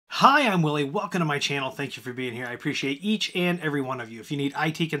Hi, I'm Willie. Welcome to my channel. Thank you for being here. I appreciate each and every one of you. If you need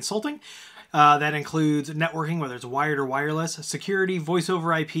IT consulting, that includes networking, whether it's wired or wireless, security, voice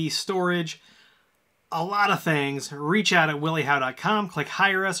over IP, storage, a lot of things, reach out at williehow.com, click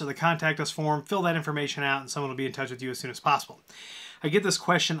Hire Us or the Contact Us form, fill that information out, and someone will be in touch with you as soon as possible. I get this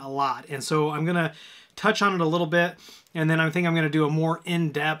question a lot, and so I'm going to touch on it a little bit, and then I think I'm going to do a more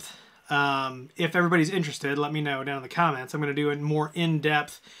in-depth, if everybody's interested, let me know down in the comments. I'm going to do a more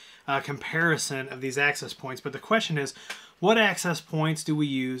in-depth comparison of these access points. But the question is, what access points do we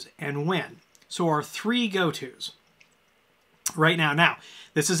use and when? So our three go-tos right now. Now,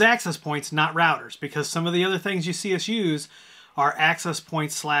 this is access points, not routers, because some of the other things you see us use are access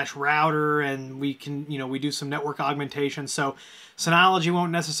points slash router, and we can, we do some network augmentation. So Synology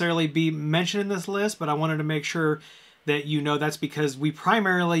won't necessarily be mentioned in this list, but I wanted to make sure that you know that's because we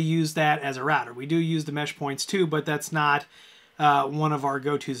primarily use that as a router. We do use the mesh points too, but that's not one of our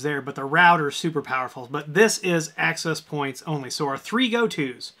go-tos there. But the router is super powerful. But this is access points only. So our three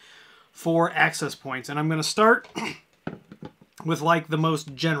go-tos for access points. And I'm going to start with like the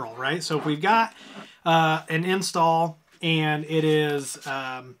most general, right? So if we've got an install and it is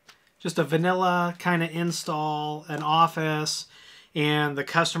just a vanilla kind of install, an office, and the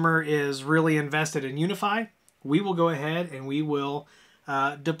customer is really invested in UniFi, we will go ahead and we will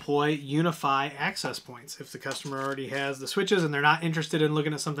deploy UniFi access points. If the customer already has the switches and they're not interested in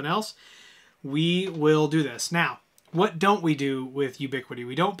looking at something else, we will do this. Now, what don't we do with Ubiquiti?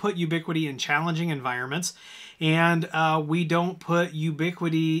 We don't put Ubiquiti in challenging environments, and we don't put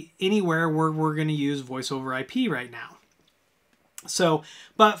Ubiquiti anywhere where we're going to use voice over IP right now. So,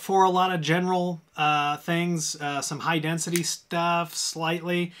 but for a lot of general things, some high density stuff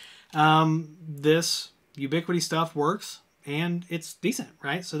slightly, this Ubiquiti stuff works and it's decent,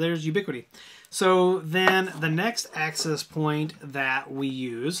 right? So there's Ubiquiti. So then the next access point that we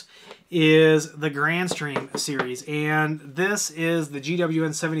use is the Grandstream series, and this is the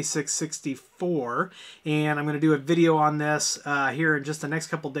GWN7664, and I'm going to do a video on this here in just the next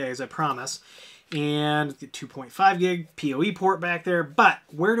couple days, I promise. And the 2.5 gig PoE port back there. But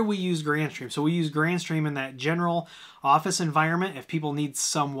where do we use Grandstream? So we use Grandstream in that general office environment if people need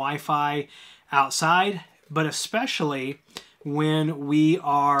some Wi-Fi outside, but especially when we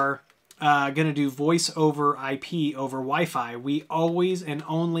are going to do voice over IP over Wi-Fi, we always and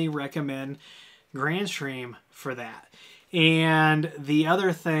only recommend Grandstream for that. And the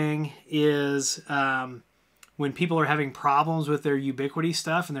other thing is when people are having problems with their Ubiquiti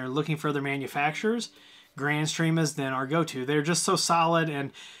stuff and they're looking for other manufacturers, Grandstream is then our go-to. They're just so solid,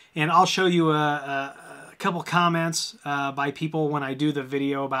 and I'll show you a couple comments by people when I do the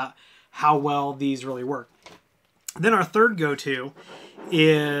video about how well these really work. Then our third go-to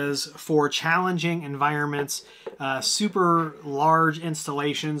is for challenging environments, super large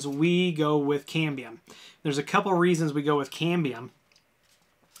installations. We go with Cambium. There's a couple reasons we go with Cambium.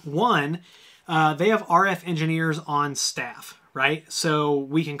 One, they have RF engineers on staff, right? So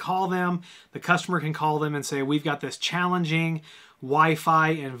we can call them, the customer can call them and say, we've got this challenging Wi-Fi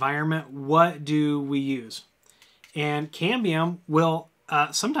environment. What do we use? And Cambium will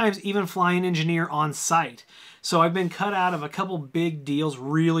sometimes even fly an engineer on site. So I've been cut out of a couple big deals,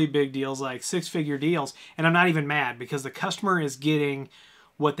 really big deals, like six-figure deals, and I'm not even mad because the customer is getting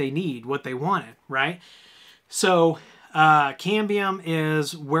what they need, what they wanted, right? So Cambium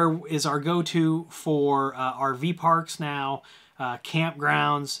is our go-to for RV parks now,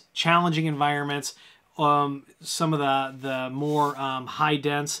 campgrounds, challenging environments, some of the more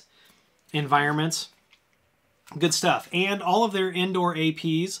high-dense environments. Good stuff. And all of their indoor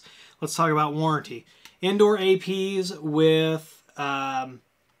APs, let's talk about warranty. Indoor APs with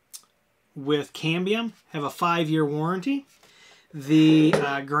Cambium have a 5-year warranty. The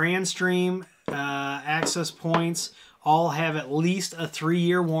Grandstream access points all have at least a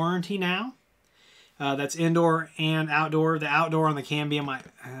 3-year warranty now. That's indoor and outdoor. The outdoor on the Cambium, I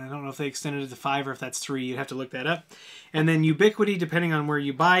don't know if they extended it to 5 or if that's 3. You'd have to look that up. And then Ubiquiti, depending on where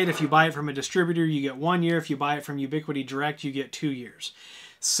you buy it, if you buy it from a distributor, you get 1 year. If you buy it from Ubiquiti Direct, you get 2 years.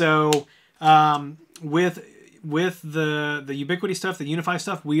 So with the Ubiquiti stuff, the UniFi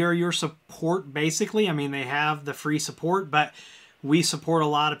stuff, we are your support basically. I mean, they have the free support, but we support a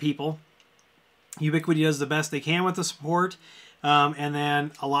lot of people. Ubiquiti does the best they can with the support. And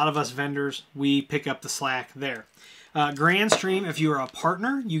then a lot of us vendors, we pick up the slack there. Grandstream, if you are a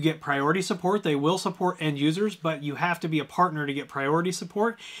partner, you get priority support. They will support end users, but you have to be a partner to get priority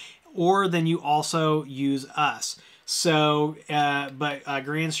support, or then you also use us. So, but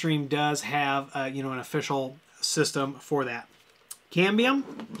Grandstream does have, an official system for that. Cambium,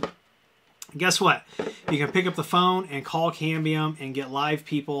 Guess what? You can pick up the phone and call Cambium and get live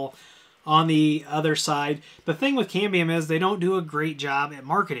people on the other side. The thing with Cambium is they don't do a great job at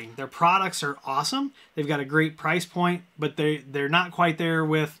marketing. Their products are awesome. They've got a great price point, but they're not quite there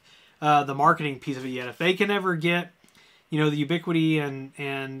with the marketing piece of it yet. If they can ever get, you know, the Ubiquiti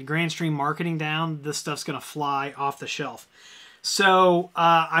and Grandstream marketing down, this stuff's going to fly off the shelf. So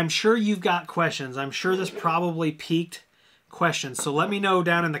I'm sure you've got questions. I'm sure this probably piqued questions. So let me know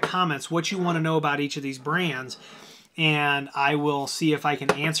down in the comments what you want to know about each of these brands, and I will see if I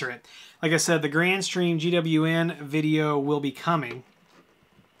can answer it. Like I said, the Grandstream GWN video will be coming.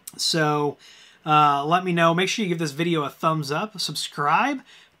 So let me know. Make sure you give this video a thumbs up, subscribe,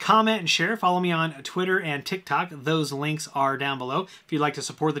 comment, and share. Follow me on Twitter and TikTok. Those links are down below. If you'd like to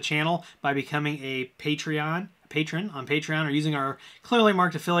support the channel by becoming a patron on Patreon or using our clearly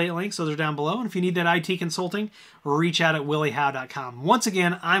marked affiliate links, those are down below. And if you need that IT consulting, reach out at williehowe.com. Once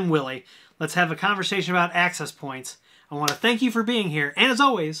again, I'm Willie. Let's have a conversation about access points. I want to thank you for being here. And as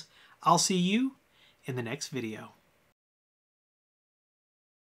always, I'll see you in the next video.